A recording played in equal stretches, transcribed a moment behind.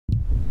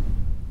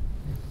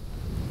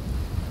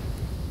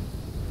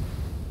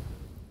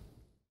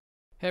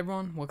Hey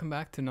everyone, welcome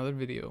back to another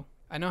video.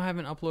 I know I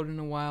haven't uploaded in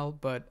a while,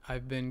 but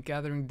I've been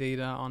gathering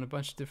data on a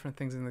bunch of different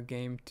things in the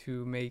game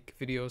to make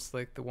videos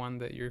like the one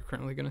that you're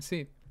currently going to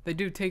see. They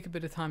do take a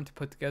bit of time to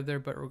put together,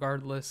 but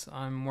regardless,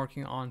 I'm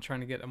working on trying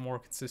to get a more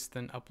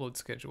consistent upload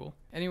schedule.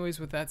 Anyways,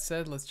 with that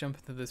said, let's jump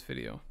into this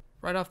video.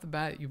 Right off the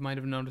bat, you might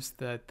have noticed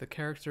that the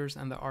characters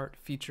and the art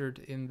featured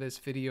in this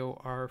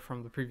video are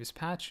from the previous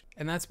patch,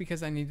 and that's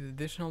because I needed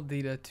additional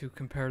data to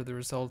compare the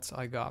results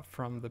I got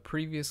from the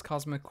previous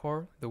Cosmic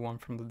Core, the one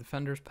from the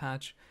Defenders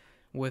patch,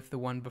 with the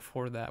one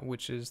before that,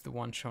 which is the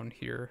one shown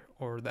here,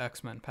 or the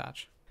X-Men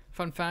patch.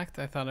 Fun fact,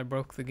 I thought I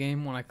broke the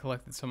game when I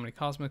collected so many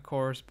Cosmic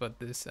Cores, but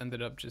this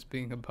ended up just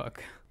being a bug.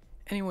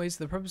 Anyways,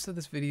 the purpose of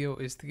this video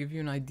is to give you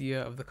an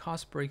idea of the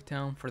cost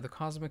breakdown for the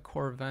Cosmic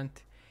Core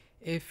event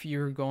if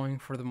you're going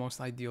for the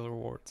most ideal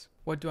rewards.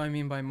 What do I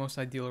mean by most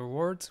ideal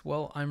rewards?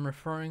 Well, I'm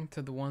referring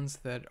to the ones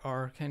that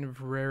are kind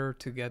of rarer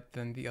to get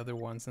than the other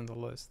ones in the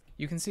list.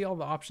 You can see all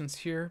the options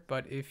here,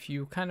 but if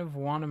you kind of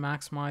want to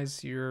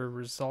maximize your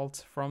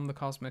results from the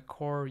Cosmic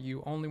Core,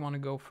 you only want to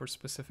go for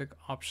specific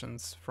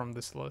options from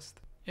this list.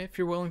 If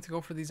you're willing to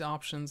go for these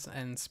options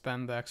and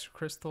spend the extra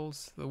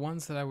crystals, the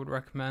ones that I would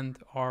recommend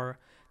are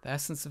the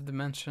Essence of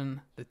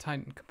Dimension, the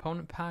Titan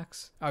component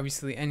packs,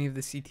 obviously any of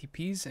the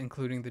CTPs,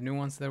 including the new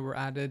ones that were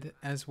added,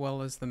 as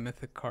well as the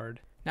Mythic card.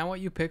 Now what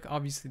you pick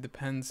obviously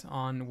depends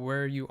on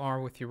where you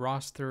are with your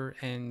roster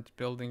and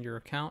building your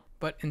account,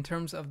 but in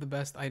terms of the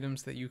best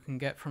items that you can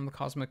get from the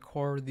Cosmic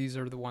Core, these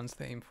are the ones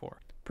to aim for.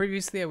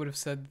 Previously I would have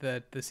said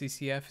that the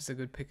CCF is a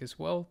good pick as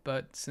well,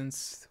 but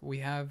since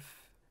we have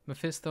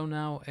Mephisto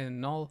now and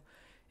Null,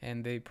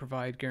 and they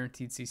provide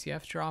guaranteed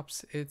CCF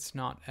drops, it's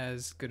not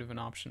as good of an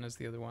option as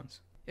the other ones.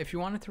 If you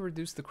wanted to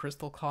reduce the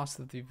crystal cost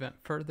of the event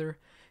further,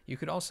 you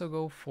could also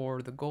go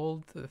for the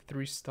gold, the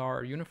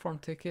 3-star uniform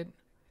ticket,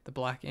 the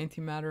black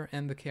antimatter,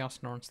 and the Chaos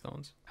Norn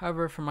stones.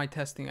 However, for my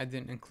testing, I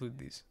didn't include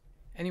these.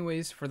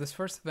 Anyways, for this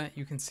first event,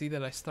 you can see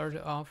that I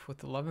started off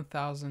with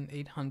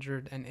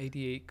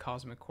 11,888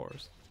 Cosmic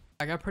Cores.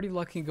 I got pretty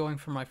lucky going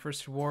for my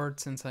first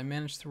reward since I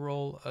managed to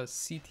roll a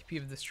CTP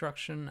of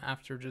Destruction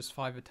after just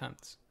 5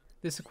 attempts.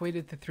 This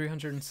equated to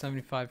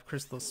 375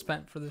 crystals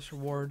spent for this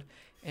reward,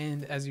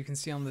 and as you can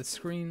see on the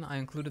screen, I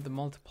included the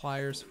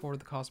multipliers for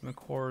the Cosmic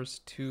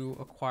Cores to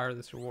acquire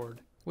this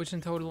reward, which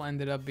in total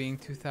ended up being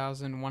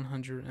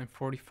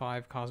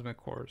 2,145 Cosmic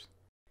Cores.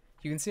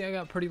 You can see I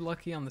got pretty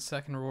lucky on the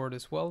second reward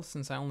as well,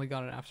 since I only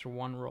got it after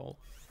one roll.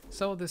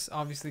 So this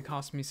obviously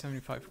cost me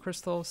 75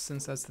 crystals,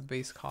 since that's the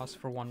base cost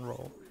for one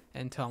roll.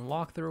 And to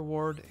unlock the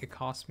reward, it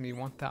cost me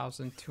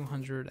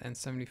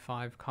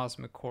 1,275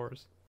 Cosmic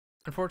Cores.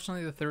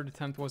 Unfortunately, the third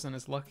attempt wasn't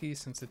as lucky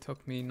since it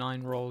took me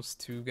 9 rolls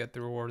to get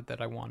the reward that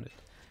I wanted,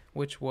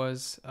 which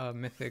was a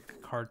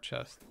Mythic card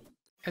chest.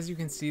 As you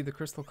can see, the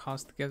crystal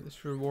cost to get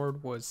this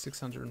reward was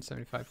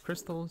 675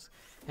 crystals,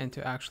 and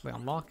to actually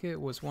unlock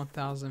it was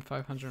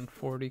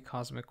 1,540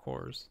 Cosmic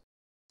Cores.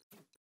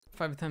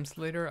 5 attempts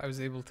later, I was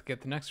able to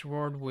get the next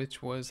reward,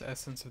 which was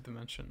Essence of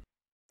Dimension.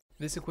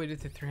 This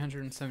equated to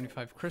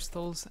 375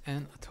 crystals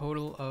and a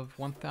total of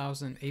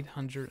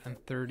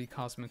 1,830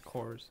 Cosmic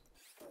Cores.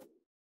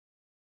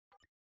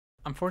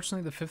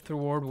 Unfortunately, the fifth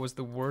reward was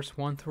the worst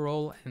one to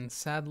roll, and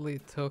sadly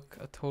it took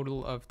a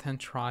total of 10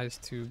 tries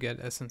to get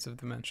Essence of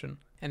Dimension.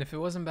 And if it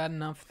wasn't bad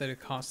enough that it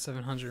cost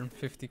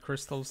 750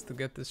 crystals to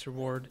get this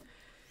reward,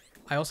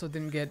 I also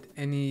didn't get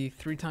any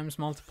 3x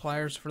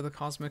multipliers for the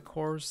Cosmic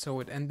Cores, so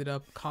it ended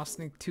up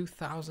costing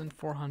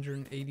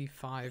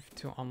 2,485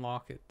 to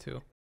unlock it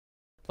too.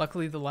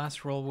 Luckily, the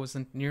last roll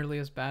wasn't nearly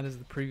as bad as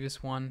the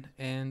previous one,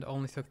 and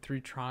only took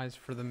 3 tries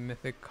for the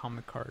Mythic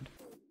comic card.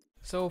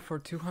 So for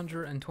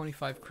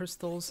 225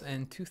 crystals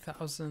and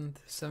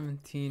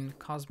 2,017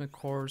 Cosmic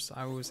Cores,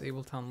 I was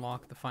able to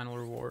unlock the final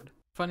reward.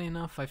 Funny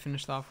enough, I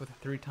finished off with a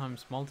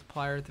 3x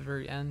multiplier at the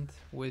very end,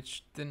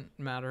 which didn't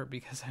matter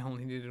because I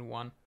only needed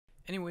one.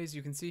 Anyways,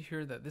 you can see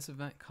here that this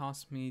event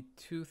cost me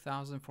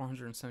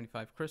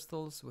 2,475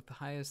 crystals, with the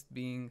highest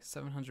being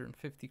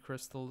 750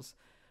 crystals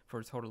for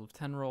a total of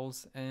 10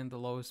 rolls, and the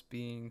lowest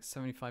being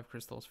 75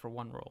 crystals for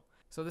 1 roll.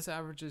 So this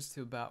averages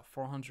to about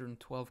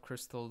 412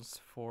 crystals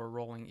for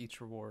rolling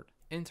each reward.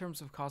 In terms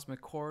of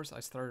Cosmic Cores,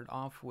 I started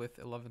off with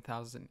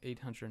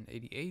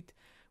 11,888,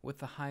 with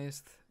the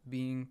highest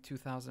being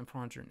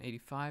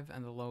 2,485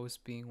 and the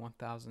lowest being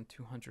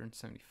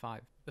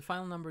 1,275. The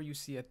final number you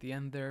see at the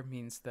end there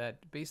means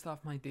that based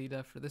off my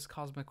data for this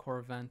Cosmic Core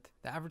event,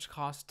 the average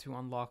cost to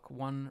unlock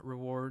one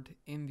reward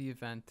in the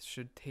event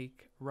should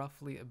take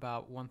roughly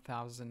about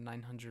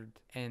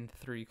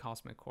 1,903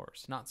 Cosmic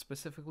Cores. Not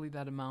specifically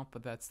that amount,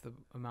 but that's the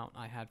amount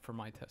I had for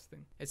my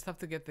testing. It's tough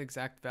to get the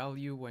exact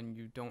value when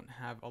you don't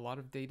have a lot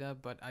of data,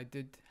 but I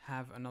did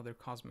have another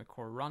Cosmic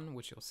Core run,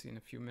 which you'll see in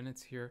a few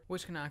minutes here,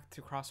 which can act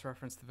to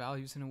cross-reference the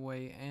values in a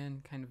way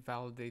and kind of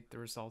validate the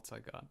results I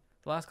got.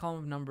 The last column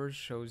of numbers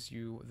shows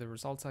you the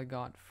results I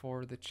got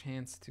for the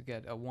chance to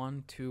get a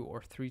 1, 2, or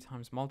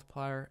 3x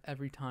multiplier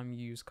every time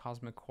you use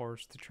Cosmic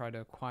Cores to try to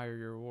acquire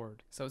your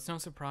reward. So it's no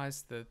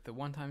surprise that the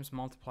 1x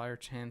multiplier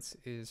chance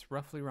is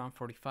roughly around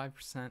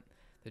 45%,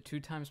 The 2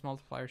 times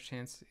multiplier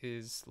chance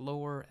is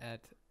lower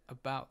at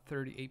about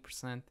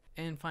 38%.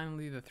 And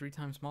finally, the 3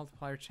 times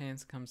multiplier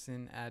chance comes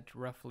in at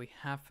roughly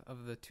half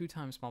of the 2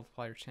 times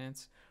multiplier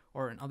chance,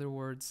 or in other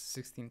words,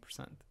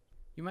 16%.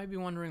 You might be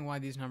wondering why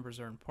these numbers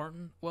are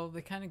important. Well,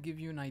 they kind of give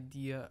you an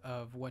idea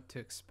of what to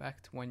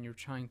expect when you're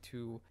trying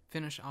to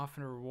finish off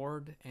a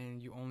reward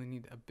and you only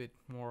need a bit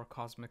more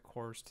cosmic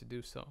cores to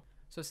do so.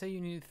 So say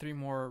you need 3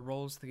 more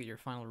rolls to get your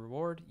final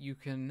reward, you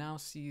can now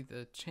see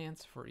the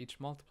chance for each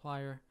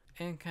multiplier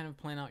and kind of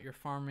plan out your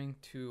farming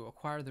to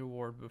acquire the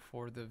reward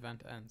before the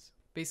event ends.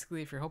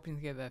 Basically, if you're hoping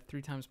to get that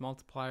 3 times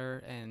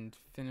multiplier and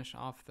finish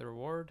off the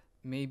reward,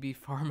 maybe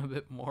farm a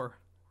bit more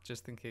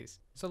just in case.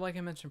 So like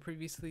I mentioned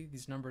previously,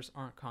 these numbers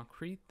aren't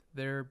concrete.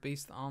 They're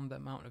based on the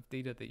amount of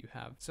data that you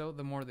have. So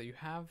the more that you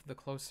have, the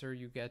closer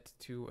you get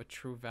to a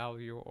true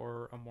value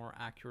or a more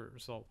accurate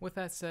result. With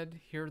that said,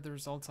 here are the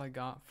results I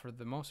got for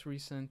the most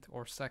recent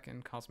or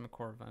second Cosmic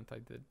Core event I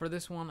did. For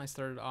this one, I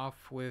started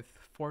off with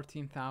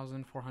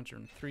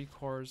 14,403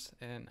 cores,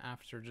 and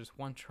after just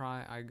one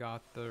try, I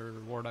got the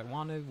reward I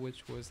wanted,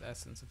 which was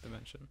Essence of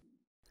Dimension.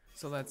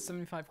 So that's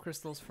 75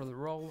 crystals for the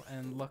roll,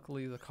 and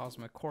luckily the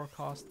cosmic core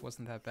cost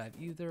wasn't that bad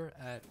either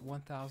at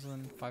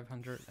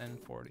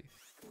 1,540.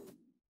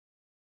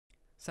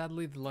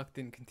 Sadly, the luck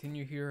didn't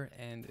continue here,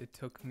 and it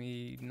took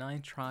me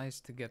 9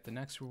 tries to get the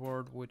next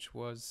reward, which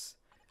was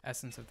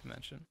Essence of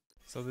Dimension.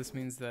 So this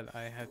means that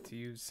I had to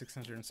use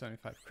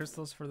 675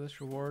 crystals for this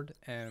reward,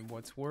 and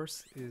what's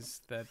worse is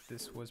that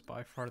this was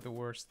by far the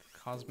worst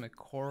cosmic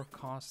core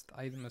cost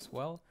item as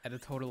well, at a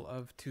total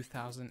of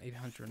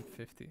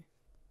 2,850.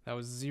 That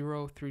was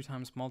 0 3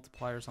 times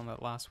multipliers on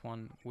that last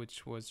one,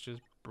 which was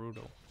just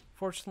brutal.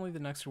 Fortunately, the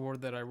next reward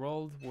that I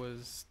rolled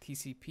was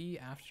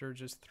TCP after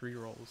just 3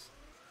 rolls.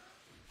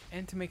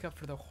 And to make up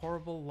for the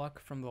horrible luck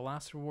from the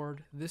last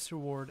reward, this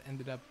reward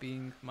ended up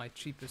being my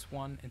cheapest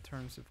one in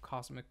terms of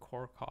cosmic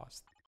core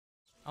cost.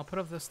 I'll put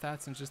up the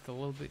stats in just a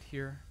little bit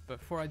here, but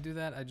before I do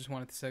that, I just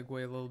wanted to segue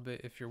a little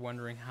bit if you're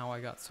wondering how I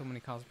got so many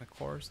cosmic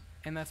cores.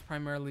 And that's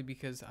primarily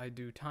because I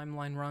do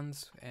timeline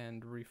runs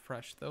and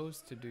refresh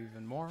those to do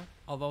even more.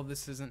 Although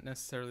this isn't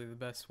necessarily the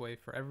best way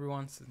for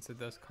everyone since it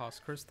does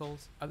cost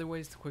crystals. Other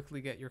ways to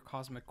quickly get your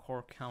cosmic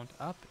core count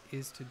up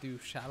is to do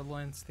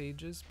Shadowland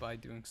stages by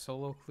doing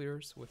solo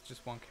clears with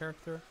just one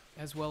character,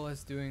 as well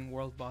as doing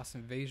World Boss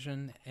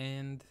Invasion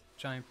and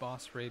Giant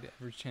Boss Raid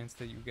every chance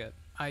that you get,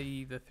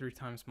 i.e. the 3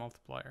 times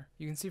multiplier.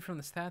 You can see from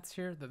the stats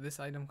here that this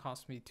item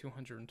cost me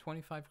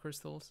 225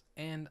 crystals,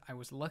 and I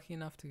was lucky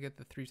enough to get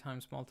the 3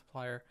 times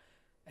multiplier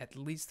at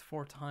least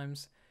 4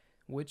 times,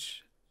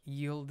 which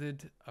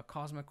yielded a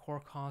cosmic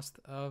core cost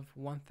of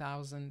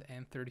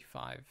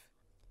 1,035.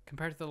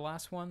 Compared to the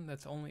last one,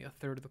 that's only a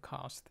third of the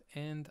cost,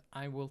 and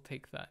I will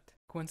take that.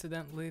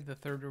 Coincidentally, the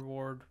third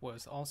reward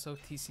was also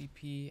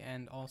TCP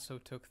and also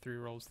took 3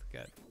 rolls to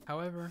get.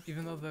 However,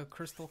 even though the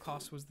crystal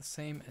cost was the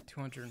same at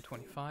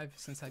 225,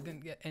 since I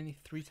didn't get any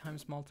 3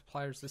 times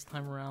multipliers this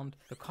time around,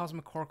 the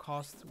cosmic core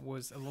cost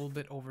was a little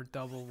bit over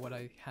double what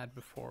I had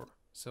before,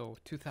 so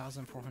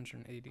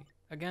 2,480.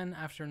 Again,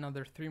 after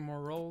another 3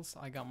 more rolls,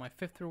 I got my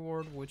 5th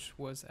reward, which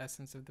was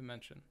Essence of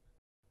Dimension.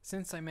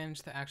 Since I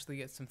managed to actually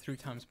get some 3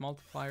 times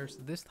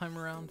multipliers this time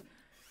around,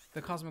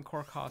 the cosmic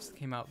core cost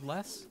came out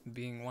less,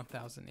 being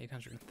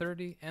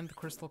 1,830, and the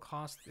crystal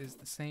cost is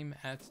the same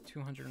at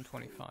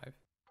 225.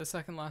 The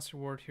second last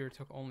reward here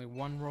took only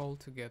 1 roll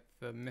to get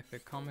the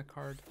mythic comic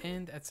card,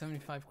 and at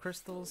 75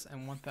 crystals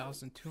and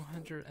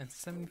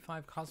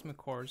 1,275 cosmic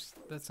cores,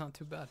 that's not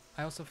too bad.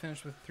 I also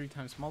finished with 3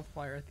 times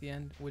multiplier at the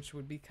end, which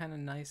would be kinda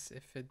nice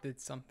if it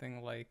did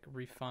something like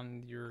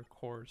refund your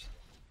cores.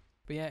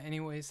 But yeah,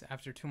 anyways,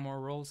 after 2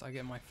 more rolls, I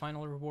get my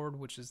final reward,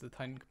 which is the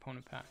Titan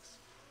component packs.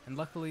 And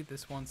luckily,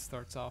 this one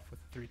starts off with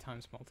a 3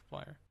 times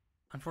multiplier.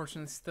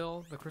 Unfortunately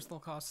still, the crystal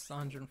cost is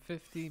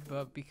 150,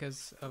 but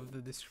because of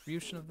the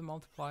distribution of the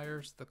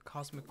multipliers, the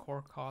cosmic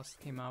core cost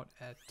came out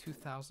at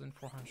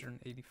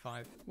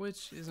 2,485,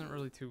 which isn't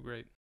really too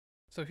great.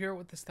 So here are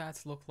what the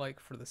stats look like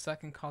for the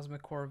second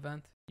cosmic core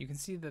event. You can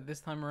see that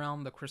this time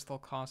around, the crystal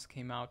cost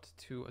came out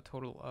to a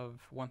total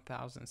of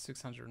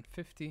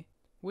 1,650,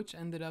 which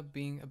ended up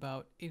being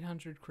about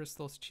 800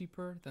 crystals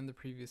cheaper than the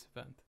previous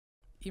event,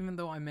 even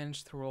though I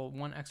managed to roll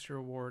 1 extra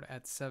reward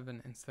at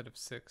 7 instead of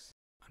 6.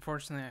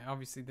 Unfortunately, I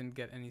obviously didn't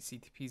get any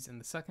CTPs in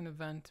the second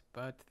event,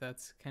 but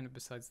that's kind of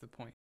besides the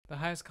point. The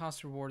highest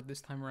cost reward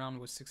this time around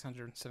was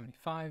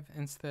 675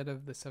 instead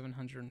of the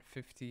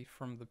 750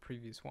 from the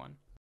previous one,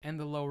 and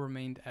the low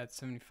remained at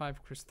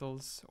 75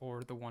 crystals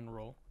or the 1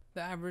 roll.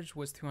 The average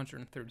was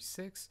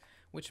 236,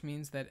 which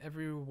means that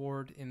every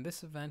reward in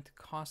this event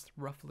cost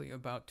roughly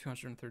about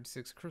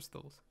 236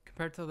 crystals.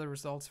 Compared to the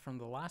results from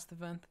the last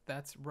event,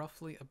 that's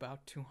roughly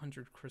about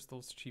 200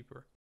 crystals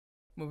cheaper.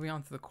 Moving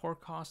on to the core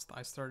cost,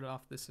 I started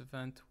off this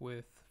event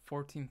with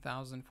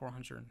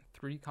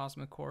 14,403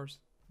 cosmic cores.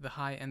 The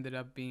high ended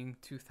up being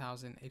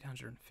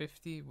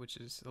 2,850, which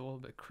is a little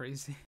bit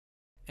crazy,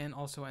 and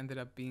also ended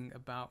up being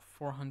about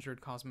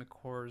 400 cosmic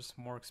cores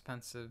more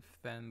expensive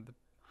than the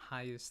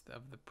highest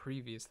of the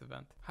previous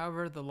event.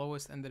 However, the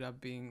lowest ended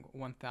up being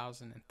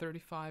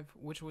 1,035,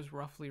 which was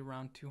roughly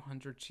around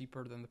 200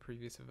 cheaper than the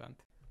previous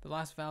event. The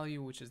last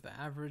value, which is the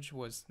average,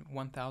 was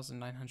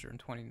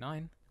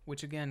 1,929,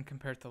 which again,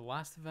 compared to the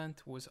last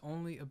event, was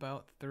only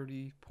about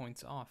 30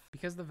 points off.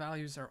 Because the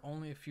values are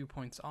only a few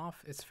points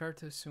off, it's fair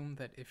to assume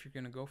that if you're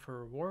going to go for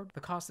a reward,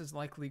 the cost is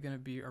likely going to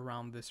be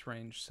around this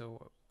range,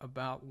 so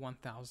about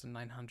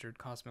 1,900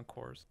 cosmic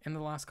cores. In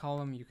the last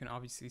column, you can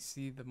obviously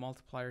see the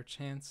multiplier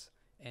chance,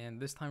 and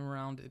this time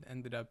around it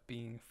ended up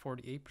being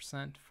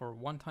 48% for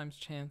 1 times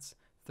chance,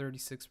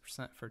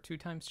 36% for 2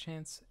 times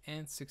chance,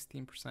 and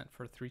 16%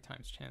 for 3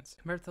 times chance.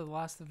 Compared to the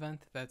last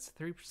event, that's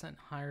 3%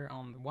 higher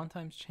on the 1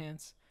 times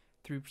chance,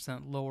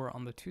 3% lower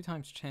on the 2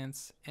 times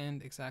chance,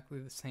 and exactly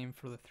the same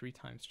for the 3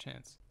 times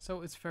chance.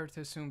 So it's fair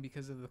to assume,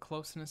 because of the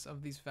closeness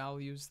of these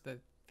values,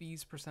 that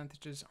these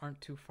percentages aren't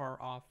too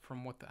far off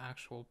from what the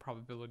actual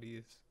probability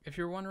is. If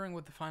you're wondering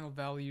what the final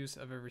values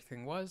of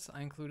everything was,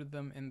 I included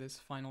them in this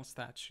final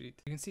stat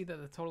sheet. You can see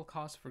that the total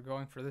cost for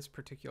going for this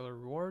particular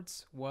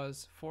rewards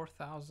was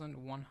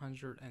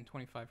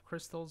 4,125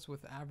 crystals,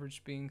 with the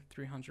average being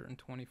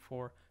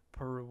 324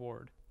 per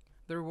reward.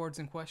 The rewards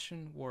in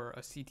question were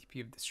a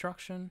CTP of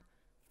Destruction,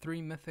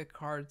 3 Mythic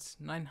cards,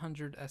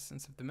 900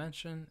 Essence of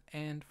Dimension,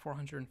 and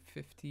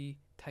 450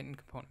 Titan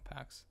Component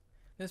Packs.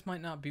 This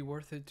might not be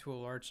worth it to a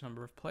large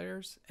number of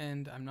players,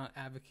 and I'm not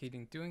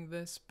advocating doing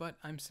this, but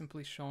I'm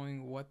simply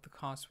showing what the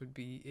cost would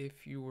be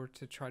if you were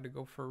to try to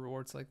go for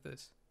rewards like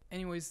this.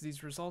 Anyways,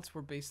 these results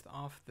were based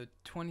off the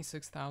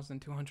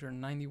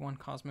 26,291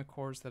 cosmic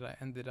cores that I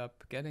ended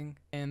up getting,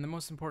 and the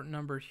most important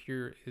number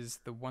here is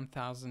the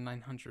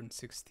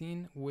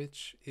 1,916,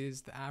 which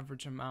is the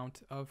average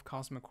amount of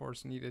cosmic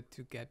cores needed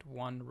to get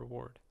 1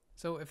 reward.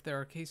 So if there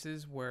are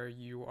cases where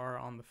you are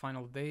on the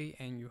final day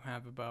and you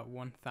have about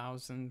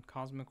 1,000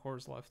 cosmic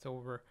cores left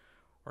over,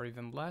 or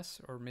even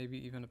less, or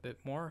maybe even a bit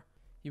more,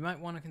 you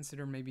might want to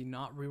consider maybe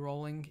not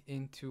re-rolling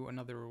into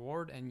another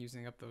reward and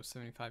using up those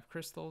 75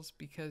 crystals,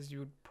 because you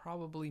would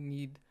probably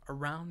need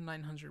around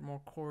 900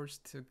 more cores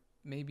to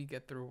maybe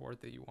get the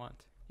reward that you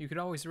want. You could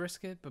always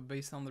risk it, but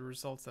based on the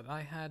results that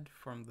I had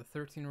from the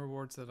 13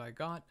 rewards that I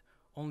got,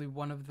 only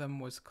one of them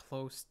was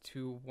close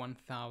to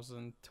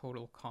 1,000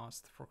 total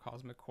cost for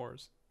cosmic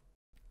cores.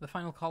 The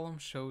final column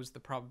shows the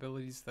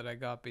probabilities that I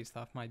got based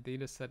off my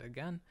data set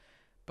again,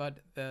 but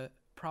the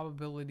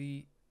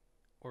probability,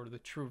 or the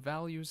true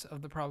values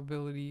of the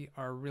probability,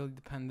 are really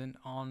dependent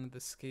on the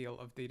scale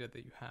of data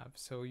that you have,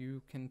 so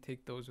you can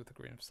take those with a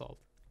grain of salt.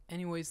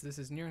 Anyways, this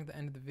is nearing the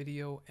end of the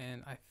video,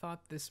 and I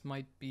thought this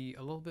might be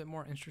a little bit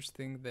more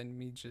interesting than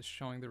me just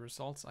showing the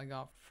results I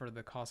got for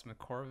the Cosmic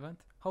Core event.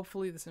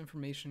 Hopefully this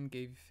information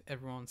gave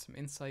everyone some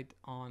insight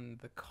on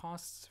the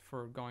costs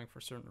for going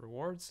for certain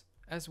rewards,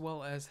 as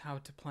well as how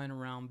to plan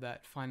around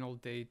that final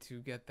day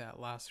to get that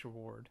last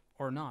reward,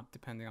 or not,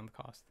 depending on the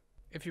cost.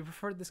 If you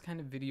preferred this kind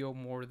of video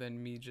more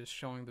than me just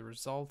showing the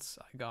results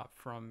I got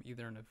from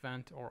either an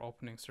event or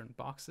opening certain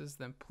boxes,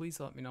 then please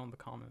let me know in the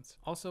comments.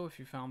 Also, if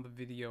you found the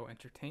video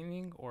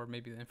entertaining or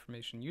maybe the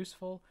information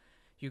useful,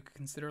 you could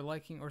consider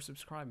liking or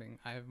subscribing.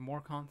 I have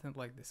more content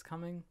like this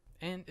coming,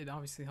 and it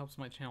obviously helps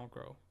my channel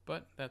grow,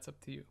 but that's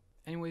up to you.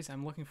 Anyways,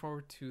 I'm looking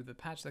forward to the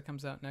patch that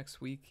comes out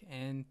next week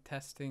and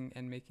testing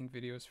and making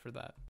videos for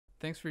that.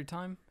 Thanks for your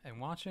time and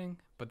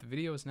watching, but the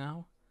video is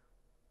now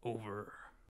over.